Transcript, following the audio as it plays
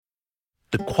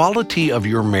The quality of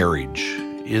your marriage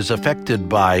is affected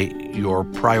by your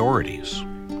priorities.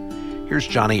 Here's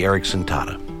Joni Eareckson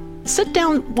Tada. Sit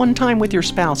down one time with your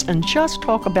spouse and just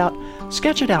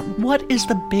sketch it out. What is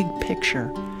the big picture?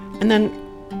 And then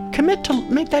commit to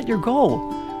make that your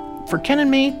goal. For Ken and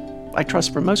me, I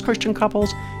trust for most Christian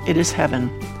couples, it is heaven.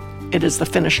 It is the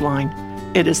finish line.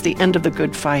 It is the end of the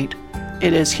good fight.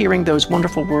 It is hearing those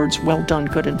wonderful words, well done,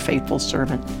 good and faithful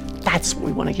servant. That's what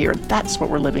we want to hear. That's what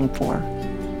we're living for.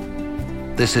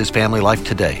 This is Family Life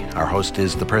Today. Our host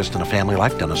is the president of Family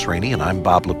Life, Dennis Rainey, and I'm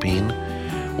Bob Lepine.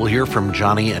 We'll hear from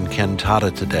Joni and Ken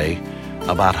Tada today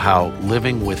about how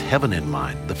living with heaven in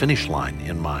mind, the finish line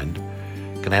in mind,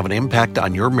 can have an impact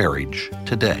on your marriage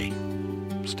today.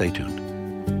 Stay tuned.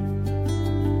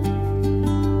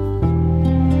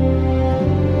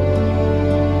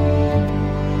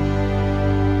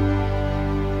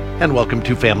 And welcome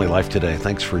to Family Life Today.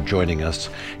 Thanks for joining us.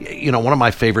 You know, one of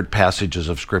my favorite passages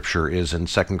of Scripture is in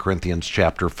 2 Corinthians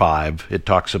chapter 5. It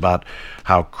talks about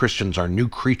how Christians are new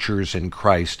creatures in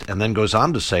Christ, and then goes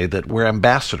on to say that we're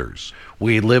ambassadors.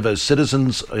 We live as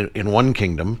citizens in one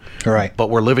kingdom, right, but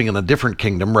we're living in a different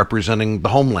kingdom representing the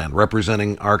homeland,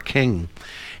 representing our king.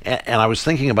 And I was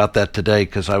thinking about that today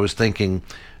because I was thinking,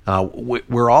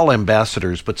 we're all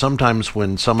ambassadors, but sometimes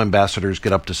when some ambassadors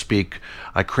get up to speak,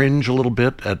 I cringe a little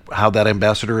bit at how that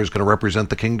ambassador is going to represent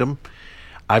the kingdom.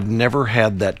 I've never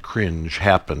had that cringe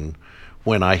happen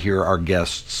when I hear our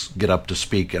guests get up to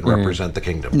speak and represent the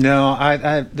kingdom.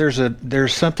 No,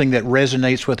 there's something that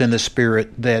resonates within the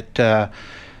spirit that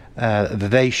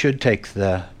they should take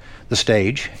the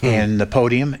stage and the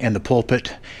podium and the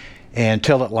pulpit and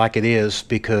tell it like it is,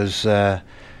 because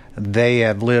they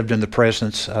have lived in the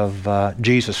presence of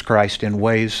Jesus Christ in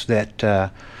ways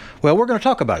that, we're going to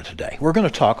talk about it today. We're going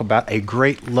to talk about a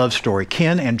great love story.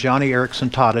 Ken and Joni Eareckson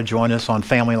Tada join us on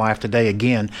Family Life Today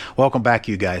again. Welcome back,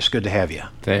 you guys. Good to have you.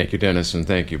 Thank you, Dennis, and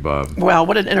thank you, Bob. Wow,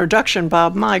 what an introduction,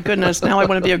 Bob. My goodness, now I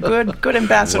want to be a good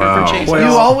ambassador for Jesus.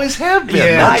 Well, you always have been.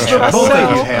 Yeah, I trust both so.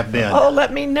 of you have been. Oh,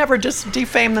 let me never just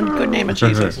defame the good name of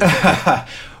Jesus.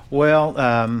 Well,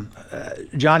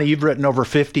 Joni, you've written over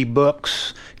 50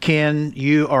 books. Ken,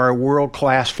 you are a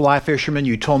world-class fly fisherman.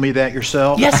 You told me that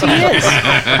yourself. Yes, he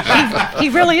is. He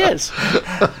really is.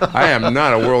 I am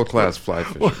not a world-class fly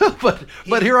fisher.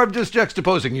 But here I'm just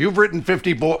juxtaposing. You've written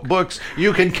 50 books.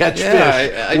 You can catch fish.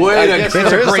 I guess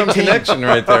there is some connection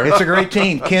right there. It's a great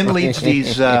team. Ken leads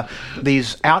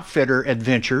these outfitter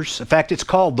adventures. In fact, it's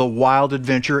called The Wild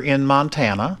Adventure in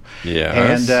Montana.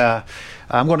 Yes. And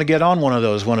I'm going to get on one of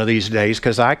those one of these days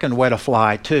because I can wet a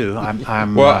fly too.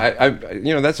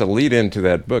 That's a lead into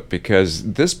that book,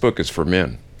 because this book is for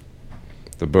men.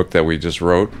 The book that we just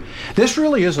wrote. This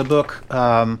really is a book,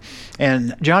 and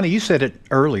Joni, you said it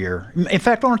earlier. In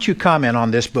fact, why don't you comment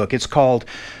on this book? It's called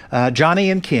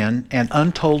Joni and Ken, An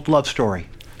Untold Love Story.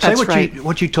 Say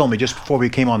what you told me just before we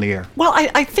came on the air. Well,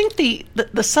 I think the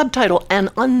subtitle, An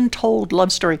Untold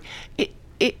Love Story,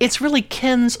 it's really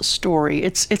Ken's story.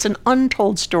 It's an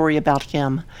untold story about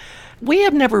him. We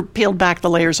have never peeled back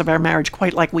the layers of our marriage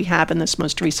quite like we have in this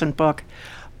most recent book.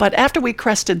 But after we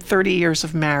crested 30 years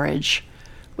of marriage,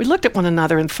 we looked at one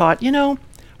another and thought,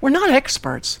 we're not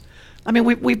experts. I mean,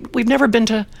 we've never been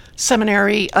to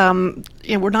seminary.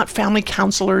 We're not family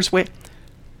counselors. But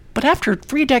after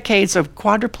 3 decades of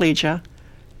quadriplegia,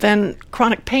 then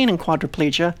chronic pain and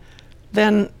quadriplegia,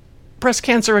 then breast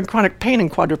cancer and chronic pain and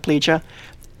quadriplegia,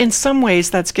 in some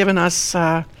ways that's given us,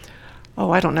 some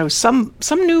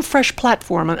new fresh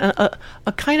platform, a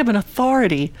kind of an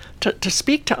authority to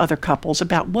speak to other couples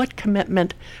about what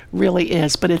commitment really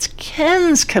is. But it's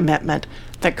Ken's commitment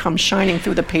that comes shining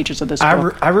through the pages of this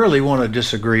book. I really want to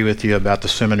disagree with you about the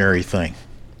seminary thing.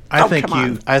 I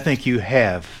think you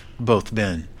have both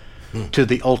been to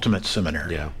the ultimate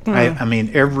seminary. Yeah. I mean,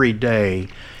 every day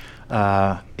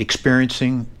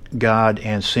experiencing God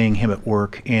and seeing Him at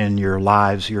work in your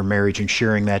lives, your marriage, and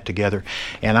sharing that together.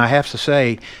 And I have to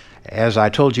say, as I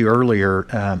told you earlier,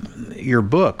 your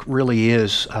book really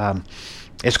is,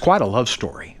 it's quite a love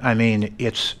story. I mean,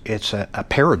 it's a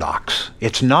paradox.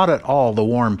 It's not at all the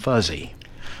warm fuzzy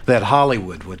that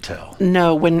Hollywood would tell.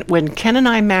 No, when Ken and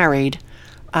I married,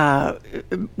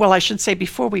 I should say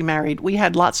before we married, we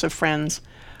had lots of friends,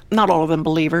 not all of them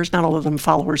believers, not all of them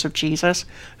followers of Jesus,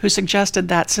 who suggested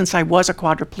that since I was a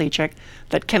quadriplegic,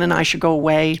 that Ken and I should go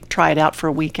away, try it out for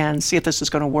a weekend, see if this is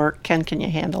going to work. Ken, can you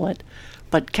handle it?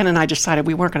 But Ken and I decided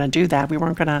we weren't going to do that. We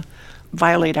weren't going to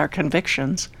violate our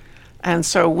convictions. And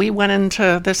so we went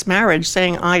into this marriage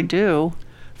saying, I do,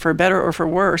 for better or for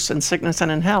worse, in sickness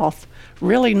and in health,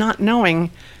 really not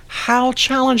knowing how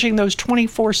challenging those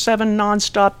 24/7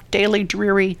 nonstop daily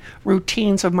dreary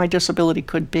routines of my disability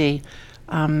could be.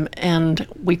 And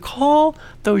we call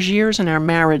those years in our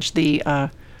marriage the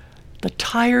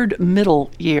tired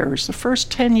middle years. The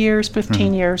first 10 years,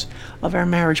 15 years of our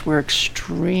marriage were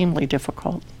extremely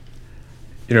difficult.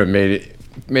 It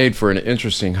made for an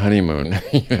interesting honeymoon,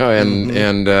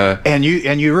 and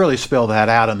you really spell that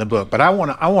out in the book. But I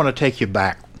want to take you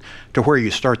back to where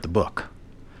you start the book,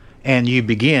 and you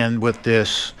begin with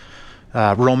this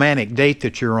romantic date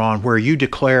that you're on, where you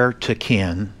declare to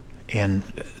Ken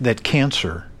that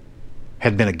cancer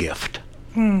had been a gift.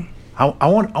 I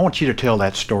want you to tell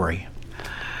that story.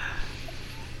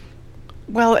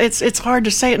 Well, it's hard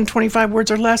to say it in 25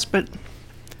 words or less, but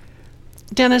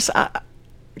Dennis,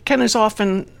 Ken has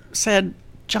often said,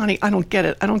 Johnny, I don't get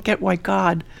it. I don't get why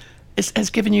God has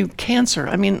given you cancer.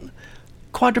 I mean,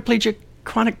 quadriplegic,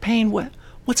 chronic pain,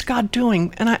 what's God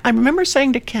doing? And I remember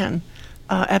saying to Ken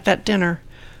at that dinner,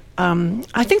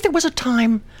 I think there was a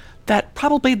time that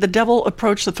probably the devil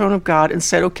approached the throne of God and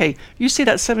said, okay, you see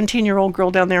that 17-year-old girl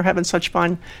down there having such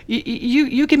fun?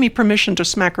 You give me permission to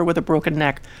smack her with a broken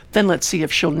neck. Then let's see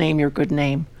if she'll name your good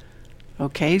name.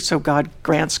 Okay, so God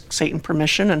grants Satan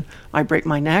permission, and I break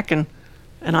my neck, and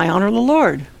I honor the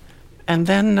Lord. And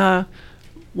then, a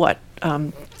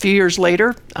few years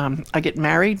later, I get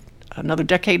married. Another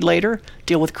decade later,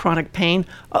 deal with chronic pain.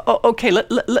 Okay,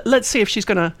 let's see if she's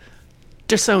going to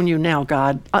disown you now,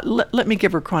 God. Let me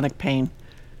give her chronic pain.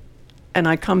 And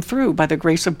I come through by the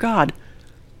grace of God.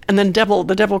 And then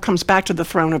the devil comes back to the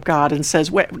throne of God and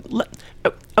says,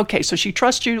 okay, so she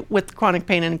trusts you with chronic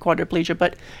pain and quadriplegia,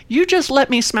 but you just let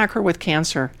me smack her with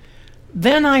cancer.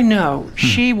 Then I know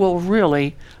she will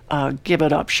really give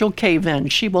it up. She'll cave in.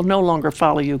 She will no longer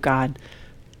follow you, God.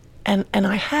 And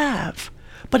I have.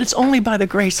 But it's only by the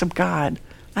grace of God.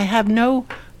 I have no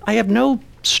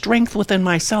strength within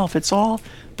myself. It's all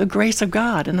the grace of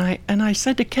God. And I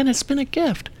said to Ken, it's been a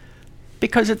gift,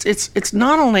 because it's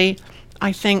not only,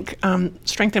 I think,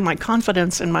 strengthened my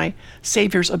confidence in my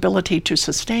Savior's ability to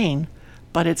sustain,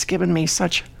 but it's given me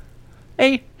such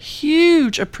a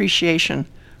huge appreciation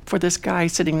for this guy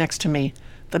sitting next to me,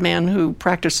 the man who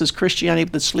practices Christianity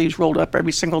with the sleeves rolled up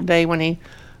every single day when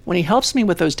he helps me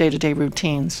with those day-to-day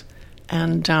routines.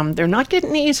 And they're not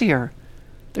getting easier.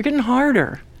 They're getting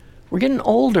harder. We're getting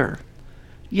older.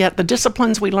 Yet the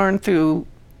disciplines we learn through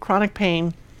chronic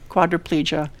pain,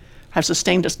 quadriplegia, have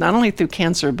sustained us not only through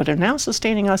cancer, but are now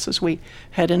sustaining us as we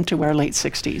head into our late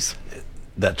 60s.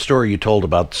 That story you told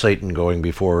about Satan going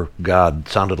before God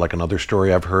sounded like another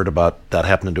story I've heard about that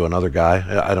happening to another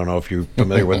guy. I don't know if you're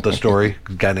familiar with the story.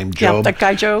 A guy named Job. Yeah, that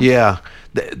guy Job. Yeah.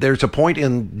 There's a point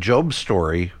in Job's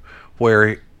story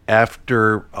where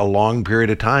after a long period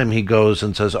of time, he goes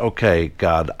and says, okay,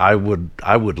 God, I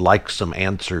would like some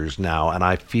answers now, and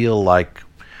I feel like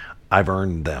I've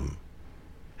earned them.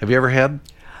 Have you ever had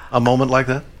a moment like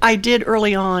that? I did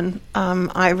early on.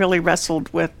 I really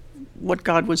wrestled with what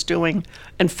God was doing.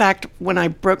 In fact, when I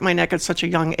broke my neck at such a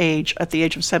young age, at the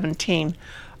age of 17,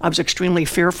 I was extremely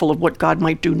fearful of what God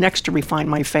might do next to refine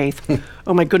my faith.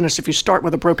 Oh my goodness, if you start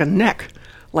with a broken neck,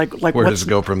 like where does it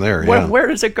go from there? Where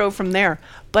does it go from there?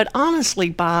 But honestly,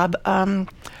 Bob,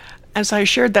 as I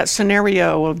shared that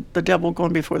scenario of the devil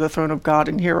going before the throne of God,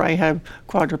 and here I have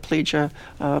quadriplegia,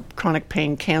 chronic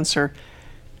pain, cancer,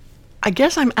 I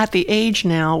guess I'm at the age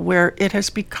now where it has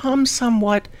become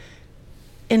somewhat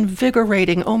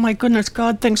invigorating. Oh my goodness,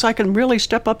 God thinks I can really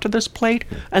step up to this plate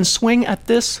and swing at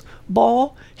this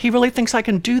ball. He really thinks I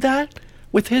can do that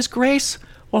with his grace.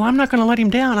 Well, I'm not going to let him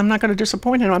down. I'm not going to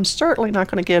disappoint him. I'm certainly not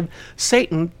going to give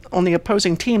Satan on the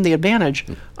opposing team the advantage.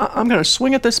 I'm going to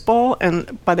swing at this ball,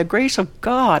 and by the grace of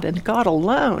God and God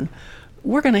alone,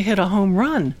 we're going to hit a home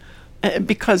run,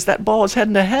 because that ball is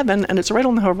heading to heaven and it's right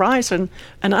on the horizon,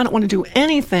 and I don't want to do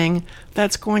anything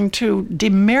that's going to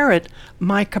demerit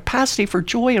my capacity for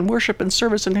joy and worship and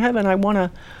service in heaven. I want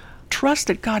to trust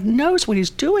that God knows what he's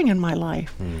doing in my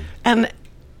life. And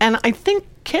I think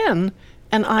Ken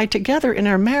and I together in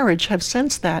our marriage have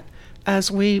sensed that as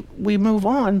we move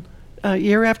on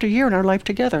year after year in our life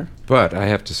together. But I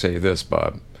have to say this,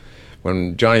 Bob.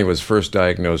 When Johnny was first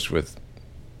diagnosed with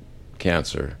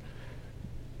cancer,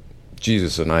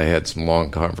 Jesus and I had some long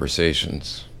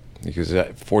conversations, because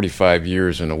at 45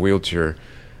 years in a wheelchair,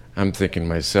 I'm thinking to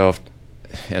myself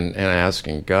and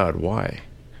asking God, why?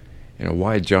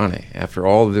 Why Johnny? After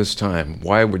all this time,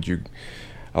 why would you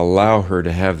allow her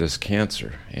to have this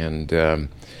cancer? And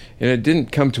it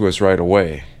didn't come to us right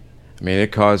away. I mean,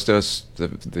 it caused us,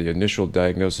 the initial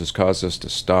diagnosis caused us to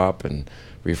stop and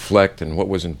reflect on what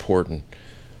was important.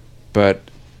 But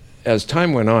as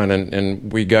time went on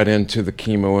and we got into the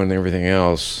chemo and everything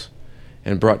else,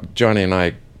 and brought Joni and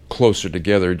I closer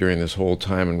together during this whole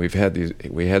time, and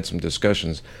we had some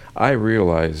discussions, I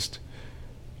realized,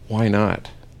 why not?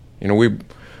 You know,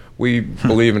 we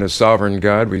believe in a sovereign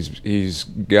God. He's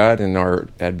God in our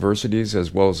adversities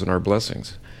as well as in our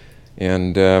blessings.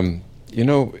 And, you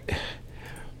know,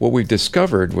 what we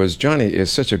discovered was Joni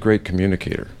is such a great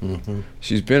communicator. Mm-hmm.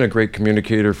 She's been a great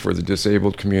communicator for the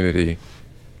disabled community.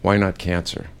 Why not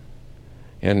cancer?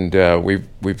 And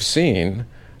we've seen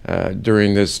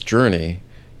during this journey,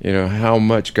 you know, how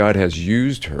much God has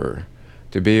used her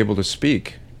to be able to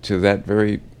speak to that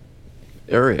very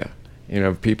area, you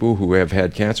know, people who have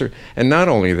had cancer. And not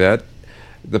only that,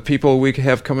 the people we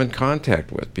have come in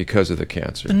contact with because of the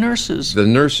cancer. The nurses, the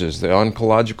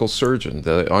oncological surgeon,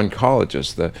 the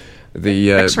oncologist,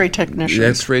 the X-ray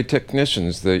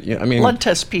technicians, blood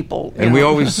test people. And we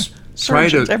always try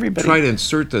to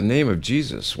insert the name of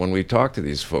Jesus when we talk to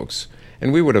these folks.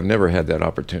 And we would have never had that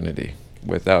opportunity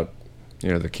without, you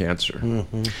know, the cancer.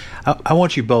 Mm-hmm. I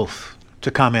want you both to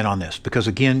comment on this because,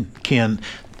 again, Ken,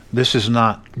 this is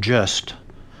not just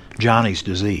Joni's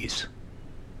disease.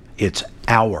 It's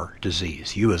our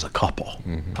disease, you as a couple,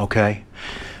 mm-hmm. Okay?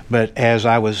 But as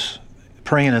I was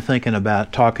praying and thinking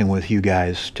about talking with you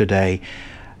guys today,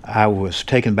 I was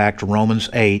taken back to Romans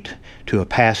 8 to a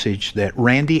passage that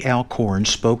Randy Alcorn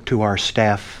spoke to our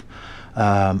staff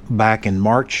back in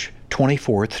March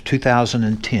 24th,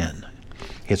 2010.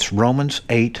 It's Romans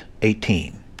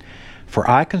 8:18. For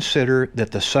I consider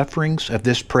that the sufferings of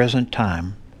this present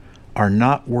time are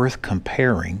not worth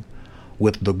comparing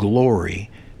with the glory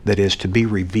that is to be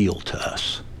revealed to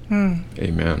us.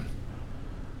 Amen.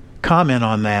 Comment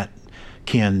on that,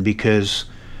 Ken, because...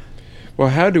 Well,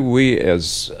 how do we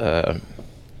as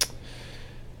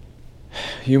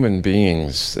human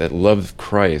beings that love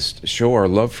Christ show our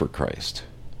love for Christ?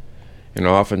 You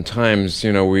know, oftentimes,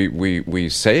 you know, we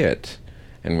say it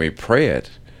and we pray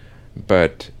it,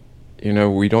 but, you know,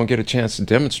 we don't get a chance to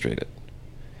demonstrate it.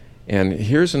 And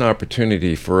here's an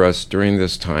opportunity for us during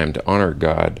this time to honor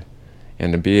God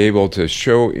and to be able to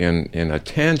show in a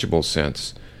tangible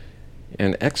sense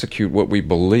and execute what we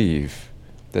believe,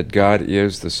 that God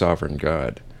is the sovereign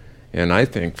God. And I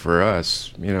think for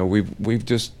us, you know, we've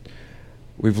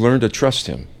learned to trust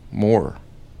Him more.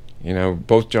 You know,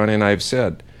 both Joni and I have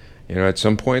said, you know, at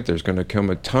some point there's going to come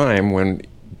a time when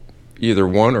either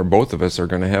one or both of us are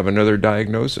going to have another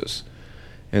diagnosis.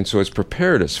 And so it's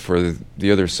prepared us for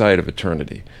the other side of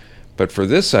eternity. But for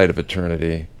this side of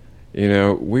eternity, you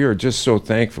know, we are just so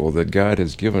thankful that God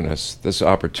has given us this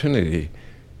opportunity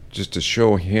just to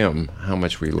show Him how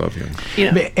much we love Him.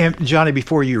 You know, and Joni,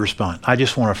 before you respond, I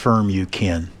just want to affirm you,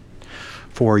 Ken,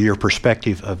 for your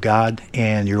perspective of God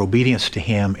and your obedience to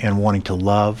Him and wanting to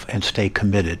love and stay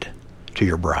committed to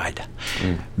your bride.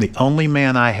 The only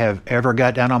man I have ever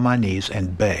got down on my knees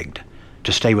and begged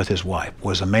to stay with his wife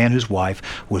was a man whose wife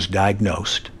was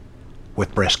diagnosed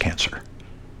with breast cancer,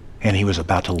 and he was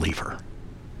about to leave her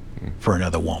for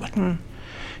another woman.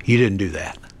 You didn't do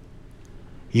that.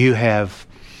 You have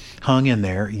hung in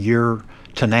there. Your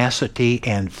tenacity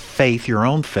and faith, your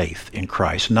own faith in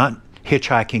Christ, not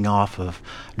hitchhiking off of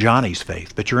Joni's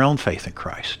faith, but your own faith in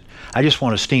Christ. I just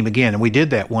want to steam again, and we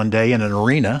did that one day in an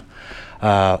arena.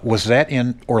 Was that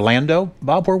in Orlando,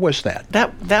 Bob? Where was that?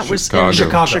 That was in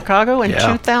Chicago in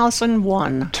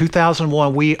 2001.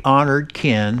 2001, we honored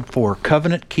Ken for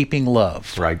covenant-keeping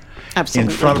love. Right.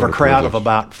 Absolutely. In front of a crowd of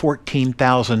about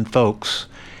 14,000 folks,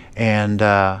 and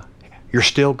you're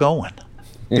still going.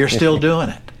 You're still doing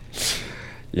it.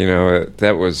 You know,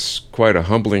 that was quite a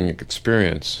humbling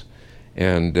experience.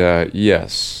 And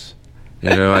yes, you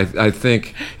know, I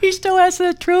think... He still has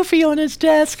that trophy on his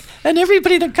desk, and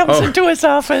everybody that comes into his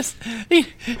office, he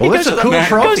it's a cool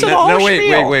trophy. No,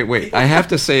 wait. I have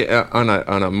to say, on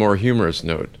a more humorous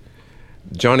note,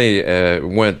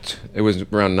 Joni went, it was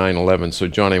around 9/11, so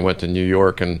Joni went to New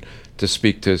York and to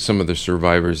speak to some of the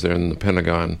survivors there in the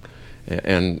Pentagon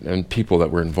and people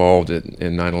that were involved in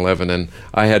 9/11, and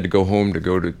I had to go home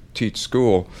to teach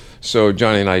school, so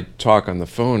Joni and I talk on the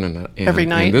phone, and every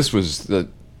night. And this was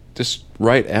just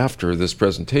right after this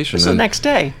presentation. It's the next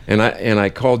day. And I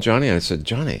called Joni and I said,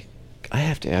 Joni, I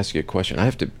have to ask you a question. I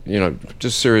have to, you know,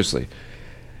 just seriously,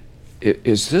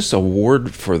 is this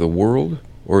award for the world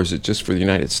or is it just for the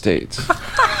United States?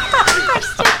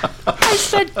 I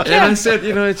said, and I said,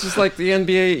 you know, it's just like the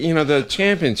NBA, you know, the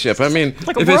championship. I mean,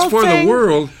 like if it's for the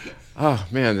world, oh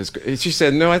man, she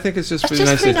said, no, I think it's just for the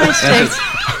United States.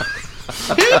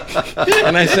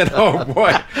 And I said, oh,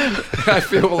 boy, I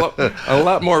feel a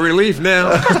lot more relief now.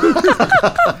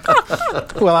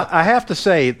 Well, I have to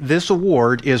say, this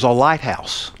award is a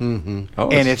lighthouse. Mm-hmm. Oh,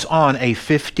 And it's on a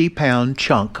 50-pound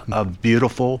chunk of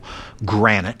beautiful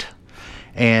granite.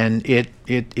 And it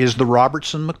is the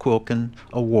Robertson McQuilkin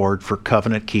Award for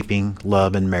Covenant Keeping,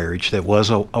 Love, and Marriage that was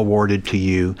awarded to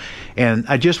you. And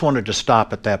I just wanted to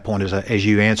stop at that point as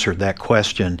you answered that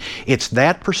question. It's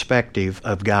that perspective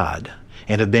of God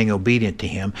and of being obedient to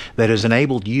Him that has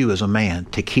enabled you as a man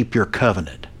to keep your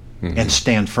covenant and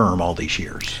stand firm all these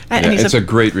years. And Yeah, he's it's a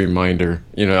great reminder.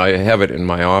 You know, I have it in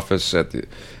my office at the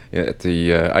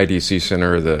IDC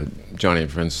Center, the Joni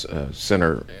and Friends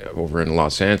Center over in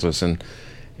Los Angeles, and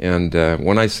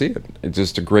when I see it, it's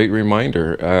just a great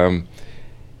reminder.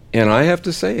 And I have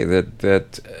to say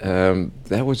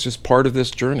that was just part of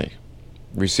this journey,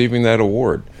 receiving that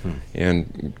award.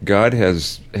 And God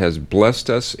has blessed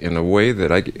us in a way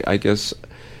that I guess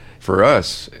for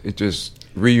us, it just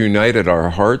reunited our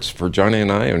hearts for Joni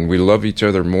and I, and we love each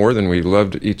other more than we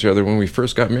loved each other when we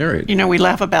first got married. You know, we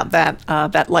laugh about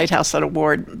that Lighthouse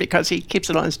Award because he keeps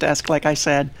it on his desk, like I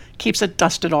said, keeps it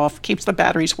dusted off, keeps the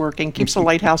batteries working, keeps the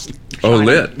lighthouse shining,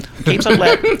 lit. keeps it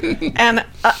lit. And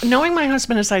knowing my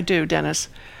husband as I do, Dennis,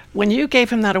 when you gave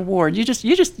him that award, you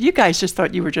guys just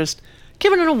thought you were just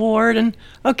giving an award, and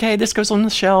okay, this goes on the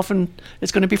shelf and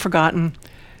it's going to be forgotten.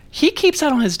 He keeps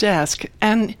that on his desk,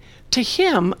 and to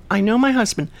him, I know my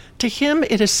husband, to him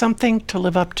it is something to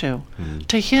live up to.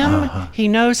 To him, he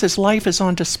knows his life is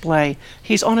on display.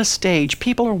 He's on a stage.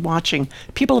 People are watching.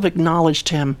 People have acknowledged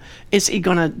him. Is he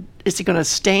gonna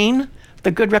stain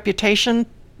the good reputation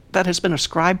that has been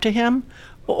ascribed to him?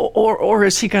 Or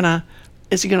is he gonna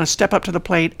step up to the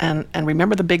plate and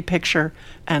remember the big picture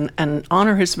and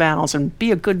honor his vows and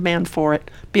be a good man for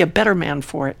it, be a better man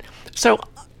for it? So,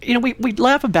 you know, we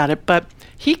laugh about it, but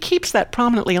he keeps that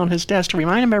prominently on his desk to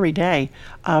remind him every day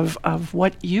of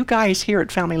what you guys here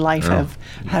at Family Life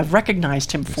have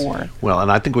recognized him for. Well,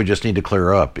 and I think we just need to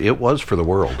clear up. It was for the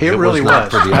world. It really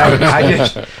not was. for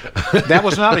the That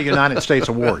was not a United States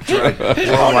award.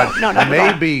 No,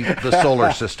 Maybe the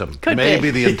solar system. Could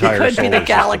Maybe be. the entire solar Could be the system.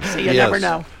 galaxy. You never Yes.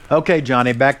 know. Okay,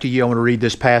 Johnny, back to you. I want to read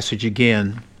this passage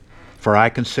again. For I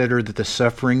consider that the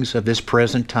sufferings of this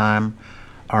present time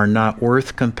are not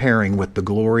worth comparing with the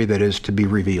glory that is to be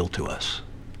revealed to us.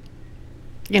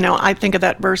 You know, I think of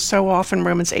that verse so often,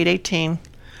 Romans 8:18,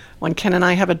 when Ken and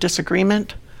I have a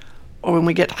disagreement or when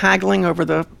we get haggling over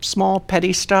the small,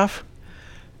 petty stuff,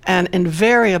 and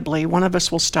invariably one of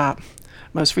us will stop.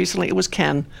 Most recently it was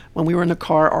Ken. When we were in the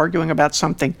car arguing about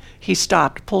something, he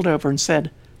stopped, pulled over, and said,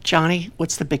 Johnny,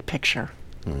 what's the big picture?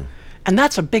 And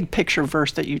that's a big picture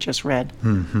verse that you just read.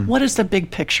 What is the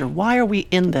big picture? Why are we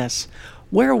in this?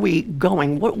 Where are we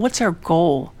going? What's our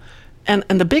goal? And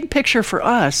the big picture for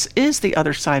us is the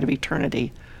other side of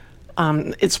eternity.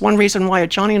 It's one reason why at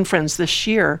Joni and Friends this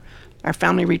year, our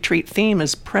family retreat theme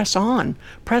is press on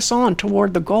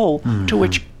toward the goal to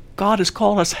which God has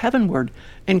called us heavenward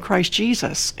in Christ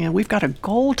Jesus. And we've got a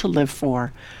goal to live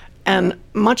for. And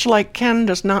much like Ken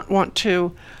does not want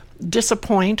to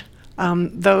disappoint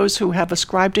those who have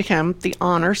ascribed to him the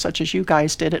honor, such as you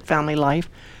guys did at Family Life,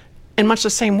 in much the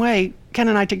same way, Ken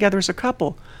and I together as a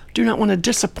couple do not want to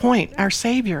disappoint our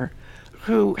Savior,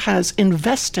 who has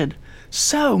invested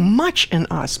so much in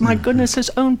us. My goodness, his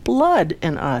own blood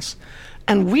in us.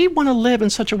 And we want to live in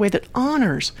such a way that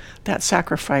honors that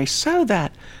sacrifice so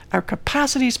that our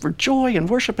capacities for joy and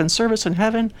worship and service in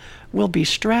heaven will be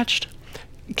stretched.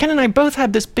 Ken and I both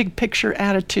have this big picture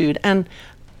attitude, and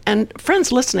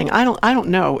friends listening, I don't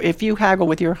know if you haggle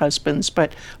with your husbands,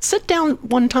 but sit down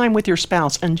one time with your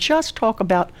spouse and just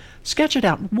sketch it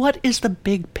out. What is the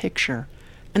big picture?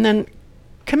 And then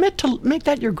commit to make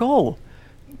that your goal.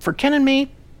 For Ken and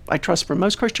me, I trust for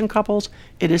most Christian couples,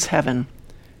 it is heaven.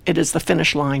 It is the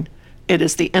finish line. It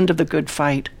is the end of the good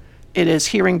fight. It is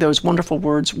hearing those wonderful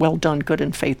words, well done, good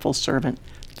and faithful servant.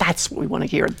 That's what we want to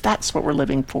hear. That's what we're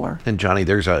living for. And Johnny,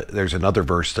 there's another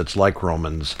verse that's like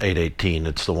Romans 8:18.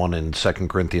 It's the one in 2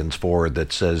 Corinthians 4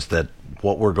 that says that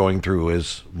what we're going through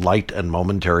is light and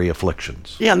momentary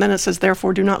afflictions. Yeah, and then it says,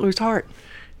 therefore, do not lose heart.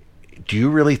 Do you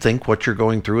really think what you're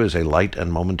going through is a light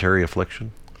and momentary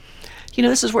affliction? You know,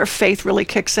 this is where faith really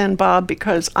kicks in, Bob,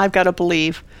 because I've got to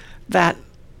believe that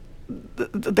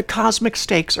the cosmic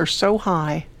stakes are so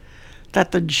high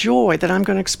that the joy that I'm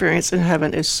going to experience in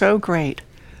heaven is so great,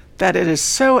 that it is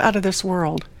so out of this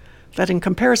world, that in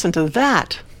comparison to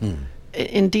that,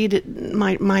 indeed,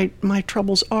 my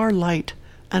troubles are light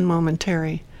and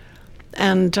momentary.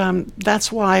 And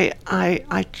that's why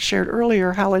I shared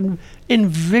earlier how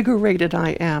invigorated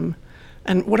I am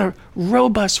And what a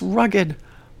robust, rugged,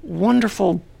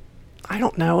 wonderful, I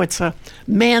don't know, it's a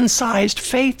man-sized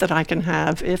faith that I can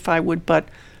have if I would but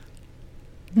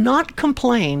not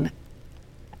complain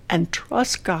and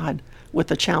trust God with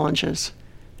the challenges.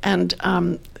 And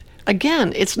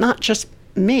again, it's not just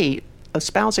me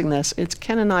espousing this, it's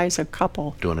Ken and I as a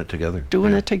couple. Doing it together.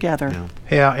 Doing it together. Yeah.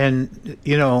 Yeah, and,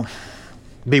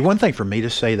 be one thing for me to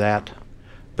say that,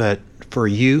 but for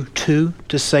you, too,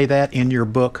 to say that in your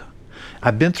book.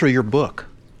 I've been through your book,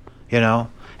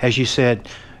 As you said,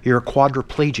 you're a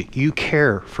quadriplegic. You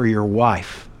care for your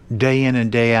wife day in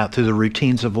and day out through the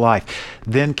routines of life.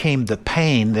 Then came the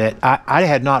pain that I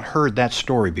had not heard that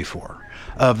story before,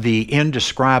 of the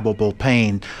indescribable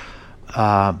pain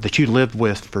that you lived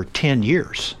with for 10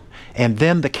 years. And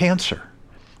then the cancer.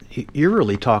 You're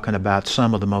really talking about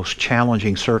some of the most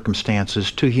challenging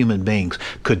circumstances two human beings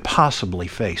could possibly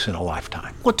face in a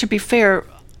lifetime. Well, to be fair,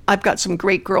 I've got some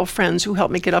great girlfriends who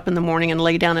help me get up in the morning and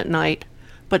lay down at night,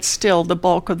 but still the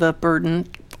bulk of the burden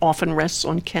often rests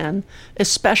on Ken,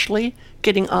 especially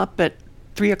getting up at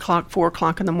 3 o'clock, 4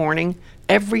 o'clock in the morning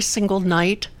every single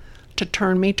night to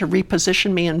turn me, to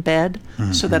reposition me in bed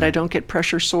so that I don't get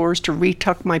pressure sores, to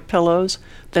retuck my pillows,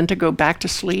 then to go back to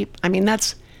sleep. I mean,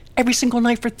 that's every single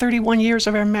night for 31 years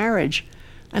of our marriage,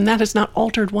 and that has not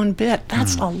altered one bit.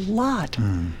 That's a lot.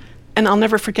 And I'll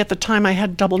never forget the time I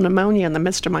had double pneumonia in the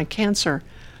midst of my cancer.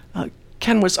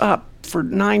 Ken was up for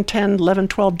 9, 10, 11,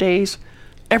 12 days,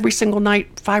 every single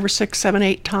night, 5 or 6, 7,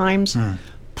 8 times,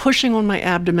 pushing on my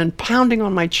abdomen, pounding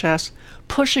on my chest,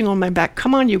 pushing on my back.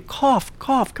 Come on, you cough,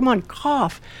 cough, come on,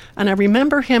 cough. And I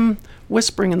remember him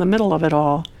whispering in the middle of it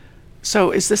all,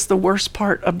 so is this the worst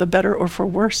part of the better or for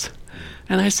worse?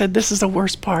 And I said, this is the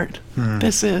worst part.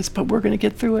 This is, but we're going to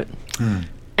get through it.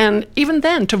 And even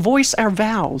then, to voice our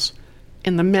vows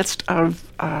in the midst of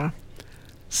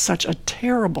such a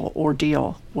terrible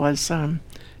ordeal was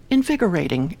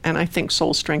invigorating and I think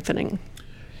soul strengthening.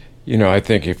 I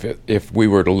think if we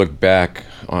were to look back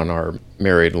on our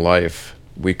married life,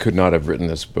 we could not have written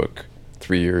this book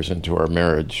 3 years into our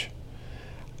marriage.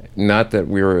 Not that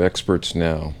we are experts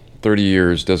now. 30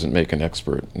 years doesn't make an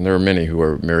expert, and there are many who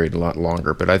are married a lot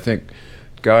longer, but I think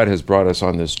God has brought us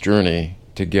on this journey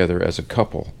together as a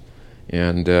couple,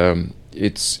 and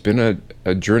it's been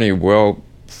a journey well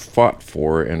fought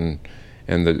for, and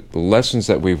the lessons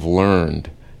that we've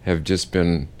learned have just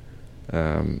been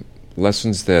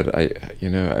lessons that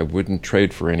I wouldn't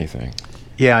trade for anything.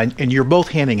 Yeah, and you're both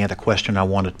hinting at a question I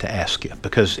wanted to ask you,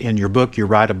 because in your book you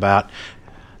write about,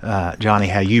 Johnny,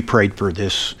 how you prayed for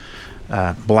this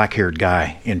black-haired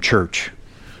guy in church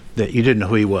that you didn't know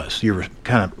who he was. You were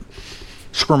kind of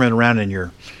squirming around in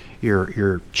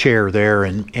your chair there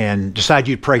and decided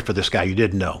you'd pray for this guy you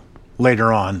didn't know.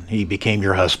 Later on, he became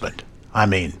your husband. I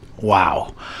mean,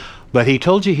 wow. But he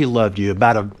told you he loved you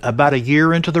about a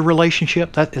year into the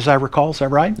relationship, that, as I recall. Is that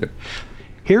right? Yep.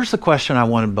 Here's the question I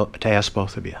wanted to ask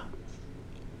both of you.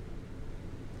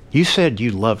 You said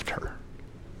you loved her.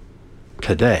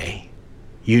 Today,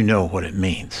 you know what it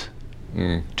means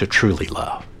to truly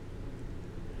love.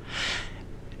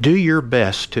 Do your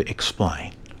best to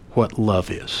explain what love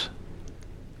is.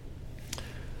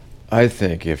 I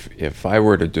think if I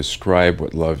were to describe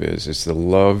what love is, it's the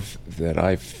love that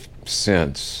I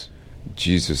sense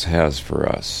Jesus has for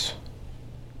us.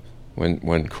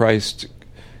 When Christ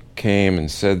came and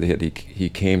said that he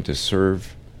came to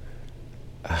serve,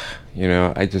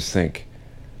 I just think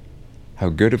how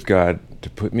good of God to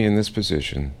put me in this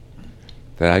position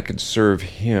that I could serve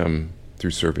him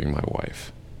through serving my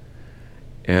wife.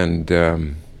 And,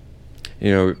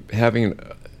 having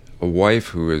a wife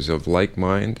who is of like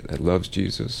mind, that loves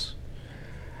Jesus,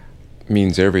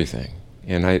 means everything.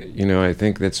 And I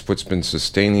think that's what's been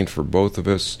sustaining for both of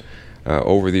us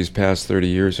over these past 30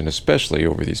 years, and especially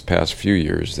over these past few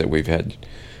years that we've had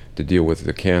to deal with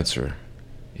the cancer.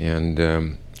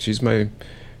 And she's my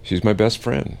best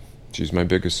friend. She's my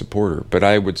biggest supporter. But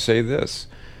I would say this.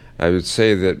 I would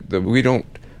say that we don't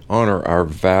honor our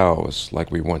vows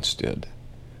like we once did.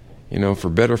 For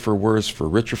better, for worse, for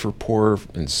richer, for poorer,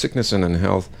 in sickness and in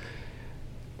health,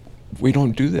 we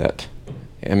don't do that.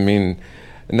 I mean,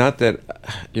 not that,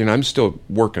 I'm still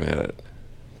working at it,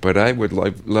 but I would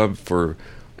love for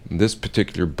this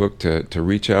particular book to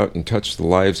reach out and touch the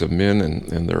lives of men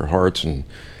and their hearts and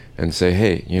say,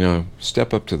 hey,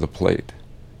 step up to the plate.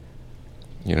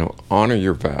 Honor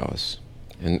your vows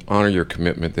and honor your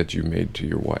commitment that you made to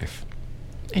your wife.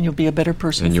 And you'll be a better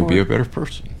person. And you'll be a better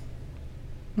person.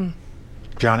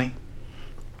 Johnny?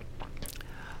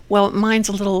 Well, mine's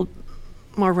a little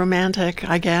more romantic,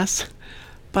 I guess.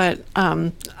 But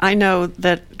I know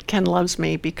that Ken loves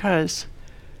me because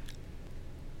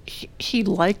he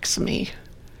likes me.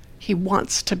 He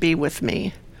wants to be with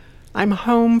me. I'm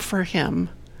home for him.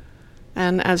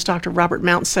 And as Dr. Robert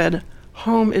Mount said,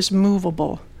 home is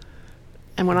movable.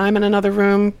 And when I'm in another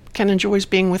room, Ken enjoys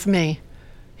being with me.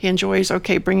 He enjoys,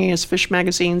 bringing his fish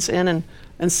magazines in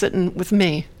and sitting with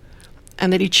me.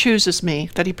 And that he chooses me,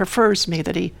 that he prefers me,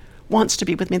 that he wants to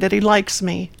be with me, that he likes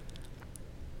me.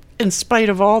 In spite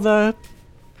of all the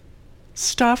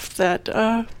stuff that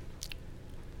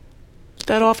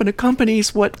often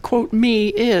accompanies what, quote, me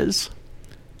is.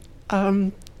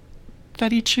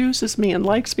 That he chooses me and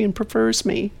likes me and prefers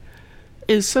me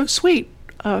is so sweet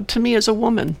to me as a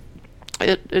woman.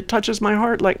 It touches my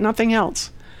heart like nothing else.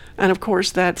 And of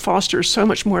course, that fosters so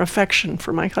much more affection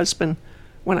for my husband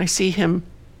when I see him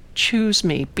choose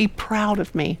me, be proud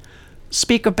of me,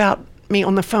 speak about me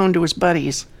on the phone to his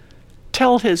buddies,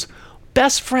 tell his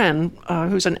best friend,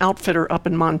 who's an outfitter up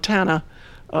in Montana,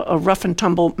 a rough and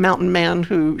tumble mountain man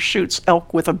who shoots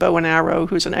elk with a bow and arrow,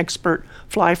 who's an expert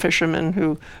fly fisherman,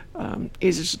 who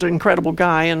is just an incredible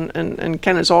guy. And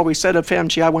Ken has always said of him,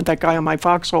 gee, I want that guy on my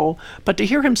foxhole. But to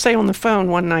hear him say on the phone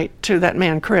one night to that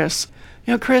man, Chris,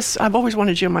 Chris, I've always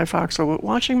wanted you in my foxhole. But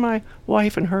watching my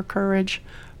wife and her courage,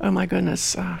 oh my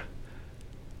goodness,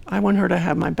 I want her to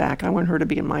have my back. I want her to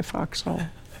be in my foxhole.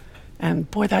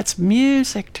 And boy, that's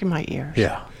music to my ears.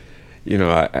 Yeah.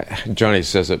 Johnny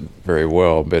says it very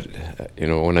well, but,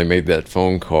 when I made that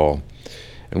phone call,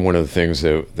 and one of the things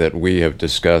that we have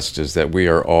discussed is that we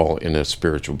are all in a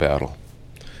spiritual battle.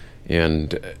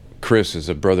 And Chris is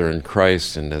a brother in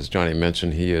Christ, and as Johnny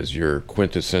mentioned, he is your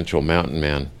quintessential mountain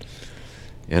man.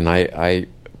 And I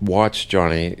watched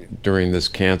Johnny during this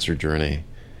cancer journey,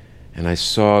 and I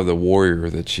saw the warrior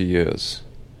that she is.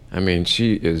 I mean,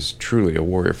 she is truly a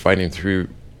warrior, fighting through,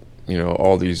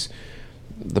 all these,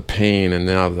 the pain and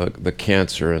now the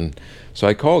cancer. And so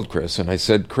I called Chris and I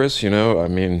said, Chris,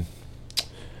 I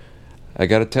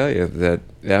got to tell you that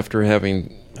after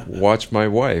having watched my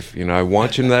wife, I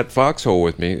want you in that foxhole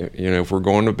with me, if we're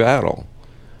going to battle.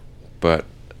 But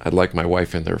I'd like my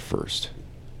wife in there first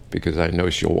because I know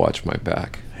she'll watch my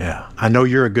back. Yeah. I know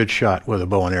you're a good shot with a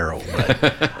bow and arrow,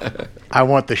 but I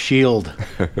want the shield,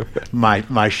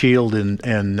 my shield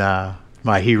and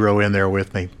my hero in there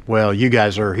with me. Well, you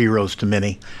guys are heroes to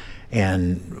many,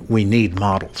 and we need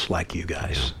models like you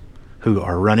guys who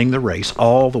are running the race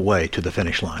all the way to the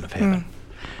finish line of heaven.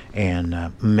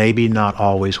 And maybe not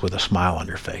always with a smile on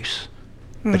your face,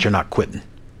 but you're not quitting.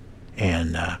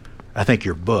 And I think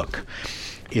your book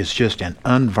is just an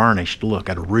unvarnished look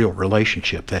at a real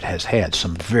relationship that has had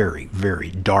some very,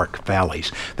 very dark valleys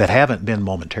that haven't been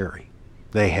momentary.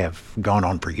 They have gone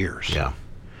on for years. Yeah.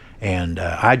 And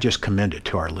I just commend it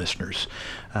to our listeners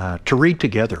to read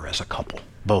together as a couple,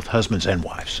 both husbands and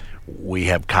wives. We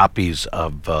have copies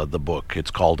of the book.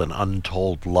 It's called An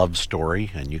Untold Love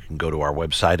Story, and you can go to our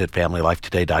website at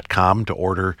familylifetoday.com to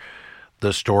order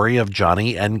the story of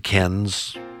Johnny and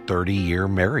Ken's 30-year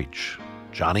marriage.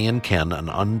 Johnny and Ken, An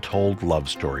Untold Love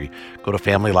Story. Go to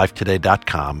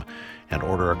familylifetoday.com and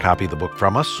order a copy of the book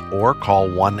from us, or call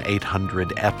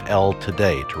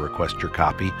 1-800-FL-TODAY to request your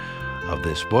copy of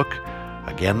this book.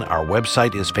 Again, our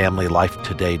website is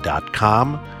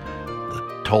familylifetoday.com.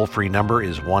 The toll-free number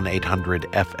is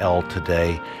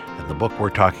 1-800-FL-TODAY, and the book we're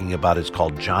talking about is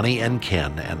called Johnny and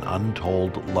Ken, An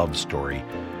Untold Love Story.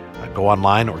 Go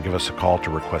online or give us a call to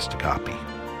request a copy.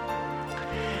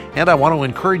 And I want to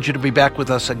encourage you to be back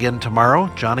with us again tomorrow.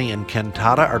 Johnny and Ken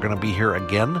Tada are going to be here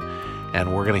again,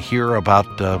 and we're going to hear about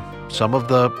some of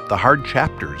the hard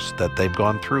chapters that they've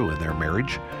gone through in their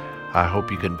marriage. I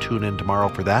hope you can tune in tomorrow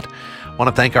for that. I want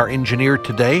to thank our engineer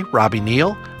today, Robbie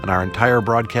Neal, and our entire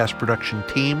broadcast production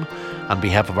team. On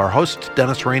behalf of our host,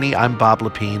 Dennis Rainey, I'm Bob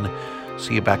Lepine.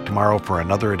 See you back tomorrow for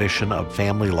another edition of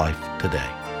Family Life Today.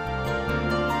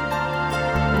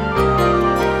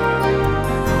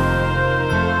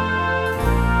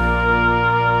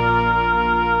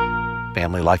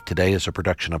 Family Life Today is a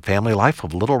production of Family Life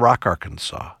of Little Rock,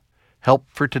 Arkansas. Help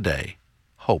for today,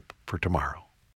 hope for tomorrow.